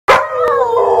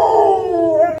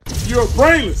You're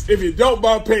brainless if you don't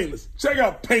buy painless. Check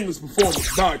out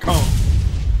painlessperformance.com.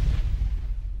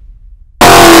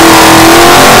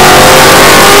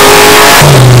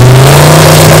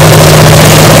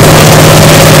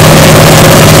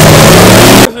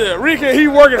 Rique, he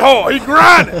working hard. He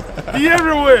grinding. He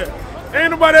everywhere.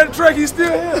 Ain't nobody at the track. He's still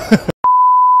here.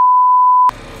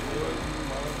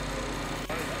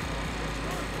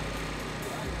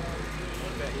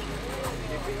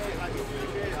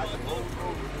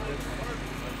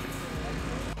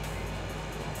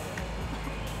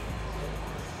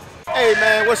 Hey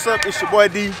man, what's up? It's your boy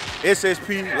D,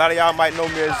 SSP. A lot of y'all might know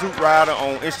me as Zoot Rider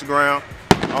on Instagram.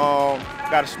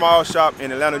 Got a small shop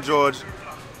in Atlanta, Georgia.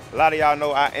 A lot of y'all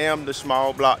know I am the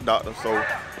small block doctor, so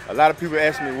a lot of people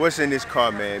ask me what's in this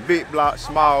car, man. Big block,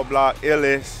 small block,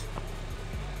 LS.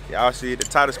 Y'all see it, the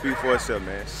title speak for itself,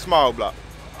 man. Small block.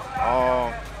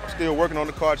 I'm still working on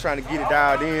the car, trying to get it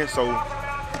dialed in, so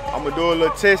I'm gonna do a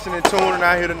little testing and tuning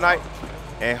out here tonight,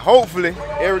 and hopefully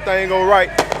everything go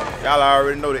right. Y'all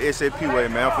already know the SSP way,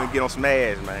 man. I'm finna get on some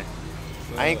ass, man.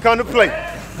 I ain't come to play.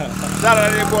 Shout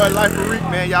out to that boy Life for Rique,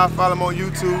 man. Y'all follow me on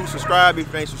YouTube. Subscribe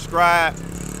if you ain't subscribed.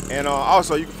 And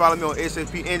also, you can follow me on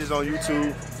SSP Engines on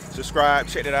YouTube. Subscribe,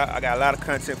 check it out. I got a lot of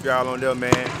content for y'all on there,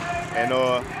 man. And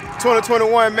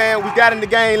 2021, man, we got in the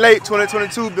game late.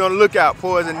 2022, be on the lookout.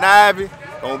 Poison Ivy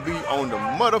gonna be on the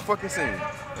motherfucking scene.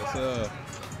 That's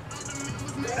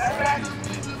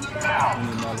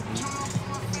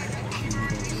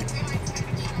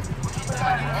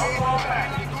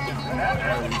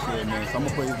man. So I'm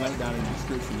gonna put his link down in the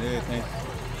description and everything.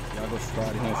 Y'all go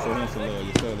subscribe to him, show him some love.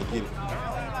 Yes, sir, let's get it.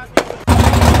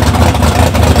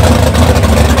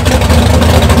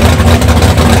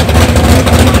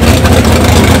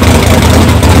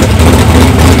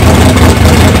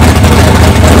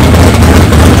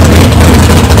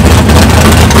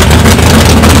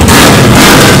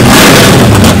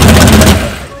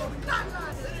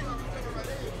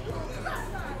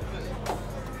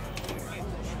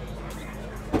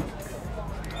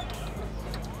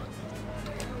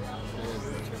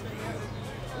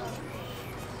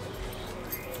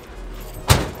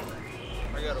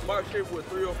 I got a box shape with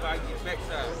 305 get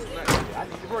backside. I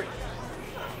need to break.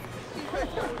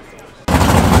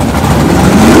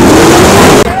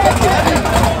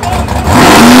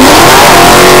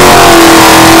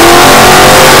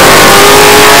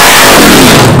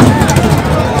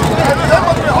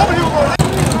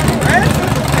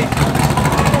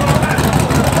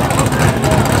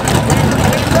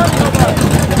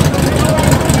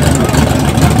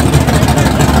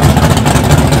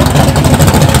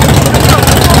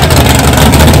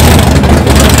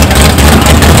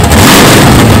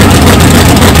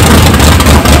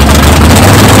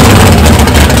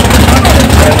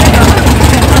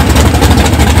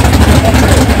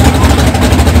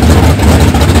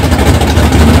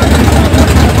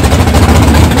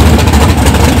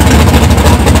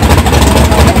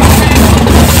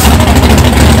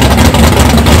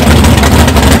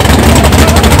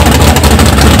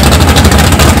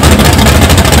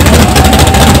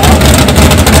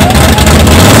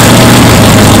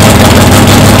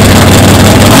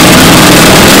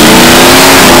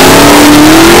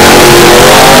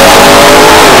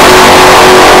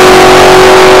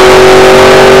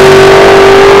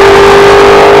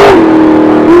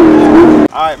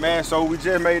 So we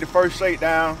just made the first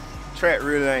shakedown. Track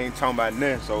really ain't talking about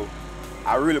nothing, so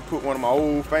I really put one of my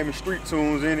old famous street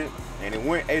tunes in it, and it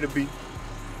went A to B.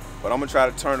 But I'm gonna try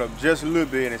to turn it up just a little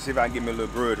bit and see if I can get me a little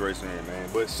grudge racing in, man.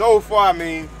 But so far, I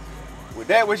mean, with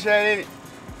that what she had in it,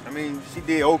 I mean, she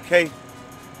did okay,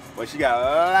 but she got a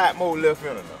lot more left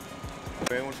in her though.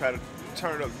 We're gonna try to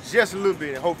turn it up just a little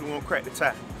bit and hopefully we won't crack the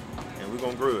tie, and we're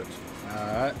gonna grudge. All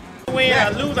right. Win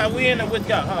or lose, I win with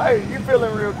y'all, huh? Hey, you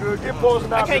feeling real good. Get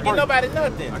Poison Ivy. I can't get nobody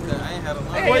nothing. I ain't had a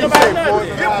lot. I can't get nobody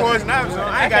nothing. Get Poison Ivy,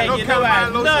 I ain't got no Carolina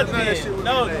lotion, none of that shit.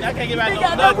 No, I can't get nobody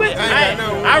nothing.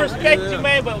 I respect you,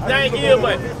 man, but thank you,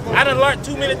 but I done learned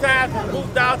too many times from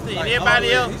Booth Doctor and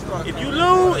everybody else. If you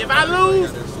lose, if I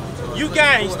lose, you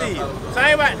gain still.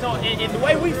 Same right. So in the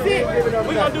way we fit,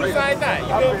 we gonna do the same thing. You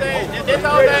know what I'm saying? That's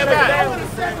all that about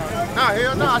it. Nah,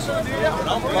 hell no, I should have did that.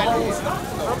 I'm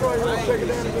going to check it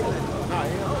down again.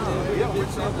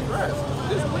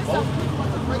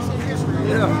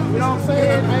 Yeah. You know what I'm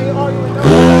saying? I ain't arguing no.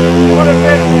 What a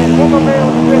man. What my man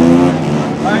was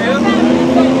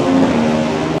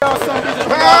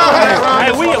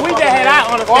Hey, we just had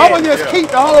out on the I want to just keep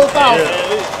the whole thought.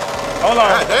 Hold on.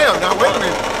 God damn, now wait a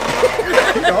minute.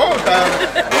 Keep the whole time.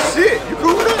 Shit, you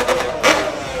cool with that?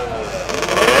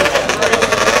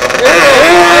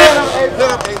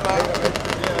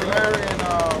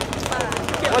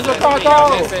 What's your car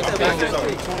called? You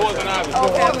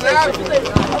count too many.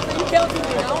 I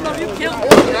don't know if you count.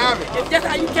 If that's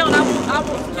how you count, I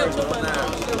won't count too much.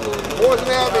 Poison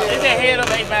Ivy. Is that head up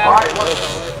 8 miles?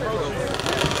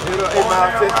 Head up 8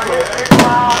 miles, 10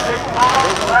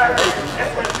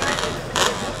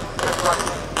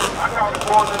 I call it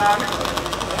Poison Ivy.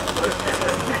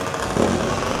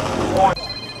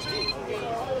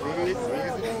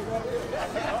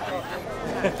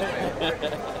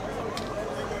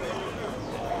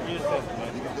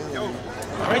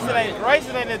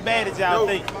 Racing ain't as bad as y'all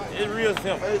think. It's real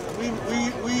simple. We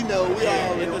know. We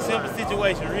all It's a simple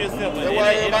situation, real simple. That's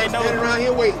why everybody's standing around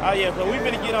here waiting. Oh yeah, but we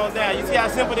finna get on down. You see how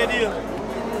simple that is?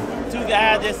 2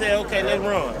 guys just say, okay, let's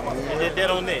run. And they're dead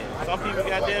on that. Some people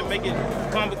got there make it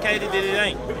complicated that it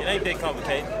ain't. It ain't that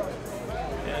complicated.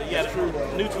 You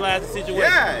gotta neutralize the situation.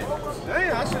 Yeah.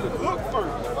 Damn, I should have looked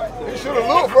first. You should have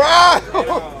looked, bro.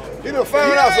 He done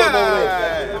found out something over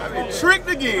there. I been tricked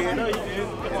again. The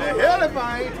hell if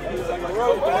I ain't.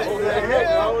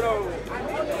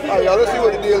 All right, y'all, let's see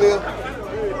what the deal is.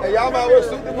 Hey, y'all might well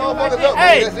suit the motherfuckers up.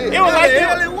 Hey, That's it. it was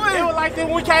like this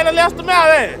when we kind of left them out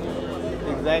there.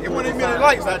 Exactly. It wasn't many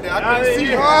lights out there. I couldn't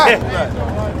see it.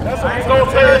 That's what he's going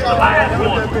to tell us the last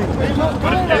one.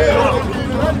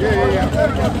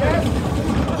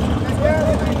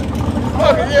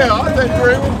 Fuck it, yeah, I'll take the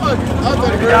ring. Fuck it. I'll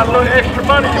take the ring. Got a little extra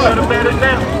money, you better bet it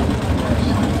down.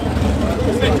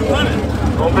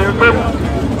 Gonna be a good one.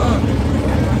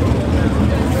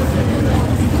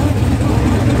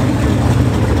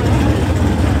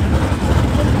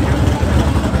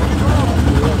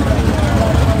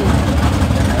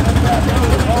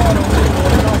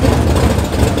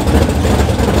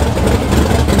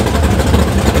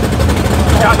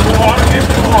 Got the water, get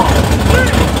the water.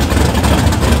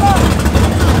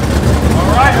 All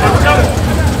right, let's go.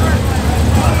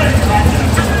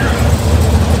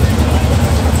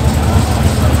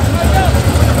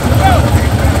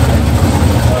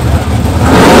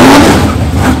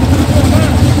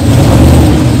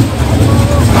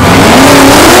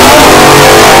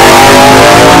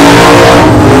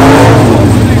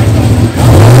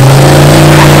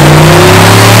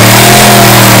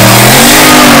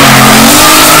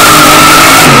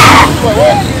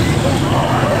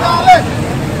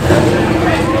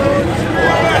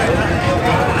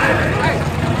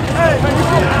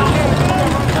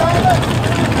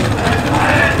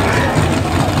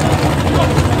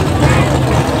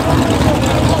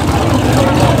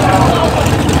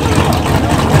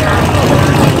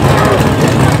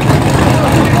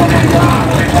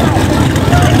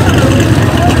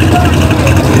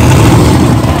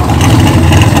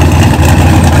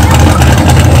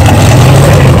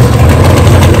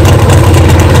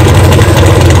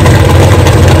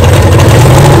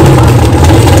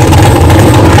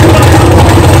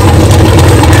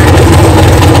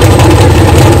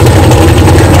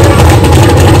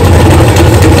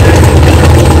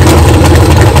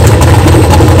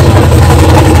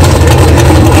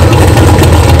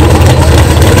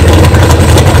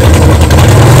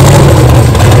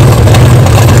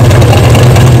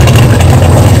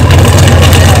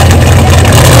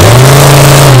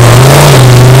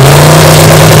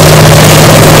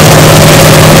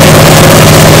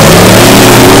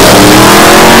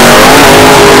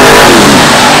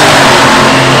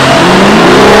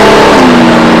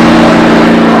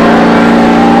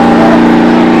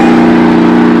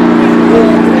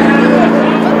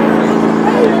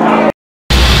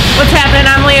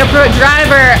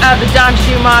 Driver of the John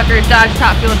Schumacher Dodge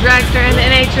Top Fuel Dragster in the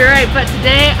NHRA, but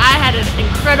today I had an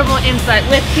incredible insight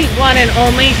with the one and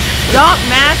only Donk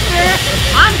Master.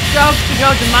 I'm stoked to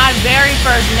go to my very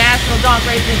first National Donk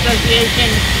Racing Association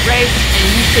race, and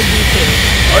you should be too.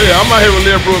 Oh yeah, I'm out here with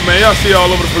Larri, man. Y'all see all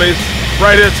over the place.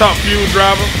 Right here, Top Fuel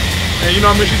Driver. And you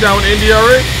know what I mean, she's down with the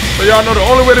NDRA. So y'all know the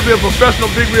only way to be a professional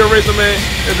big wheel racer, man,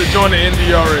 is to join the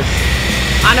NDRA.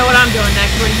 I know what I'm doing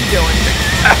next. What are you doing?